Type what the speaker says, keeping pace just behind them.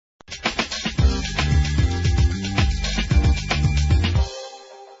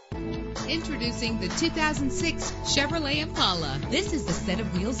Introducing the 2006 Chevrolet Impala. This is the set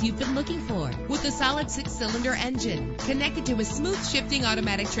of wheels you've been looking for, with a solid 6-cylinder engine connected to a smooth shifting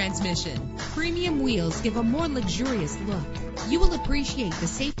automatic transmission. Premium wheels give a more luxurious look. You will appreciate the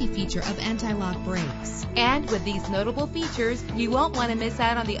safety feature of anti-lock brakes. And with these notable features, you won't want to miss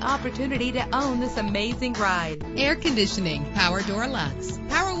out on the opportunity to own this amazing ride. Air conditioning, power door locks,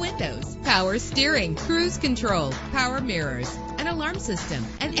 power windows, power steering, cruise control, power mirrors, an alarm system,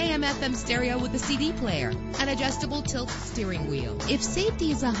 an AM/FM stereo with a CD player, an adjustable tilt steering wheel. If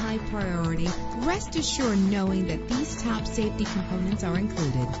safety is a high priority, rest assured knowing that these top safety components are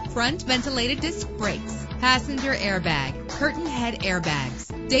included: front ventilated disc brakes, passenger airbag, curtain head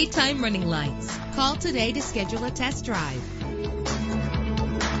airbags, daytime running lights. Call today to schedule a test drive.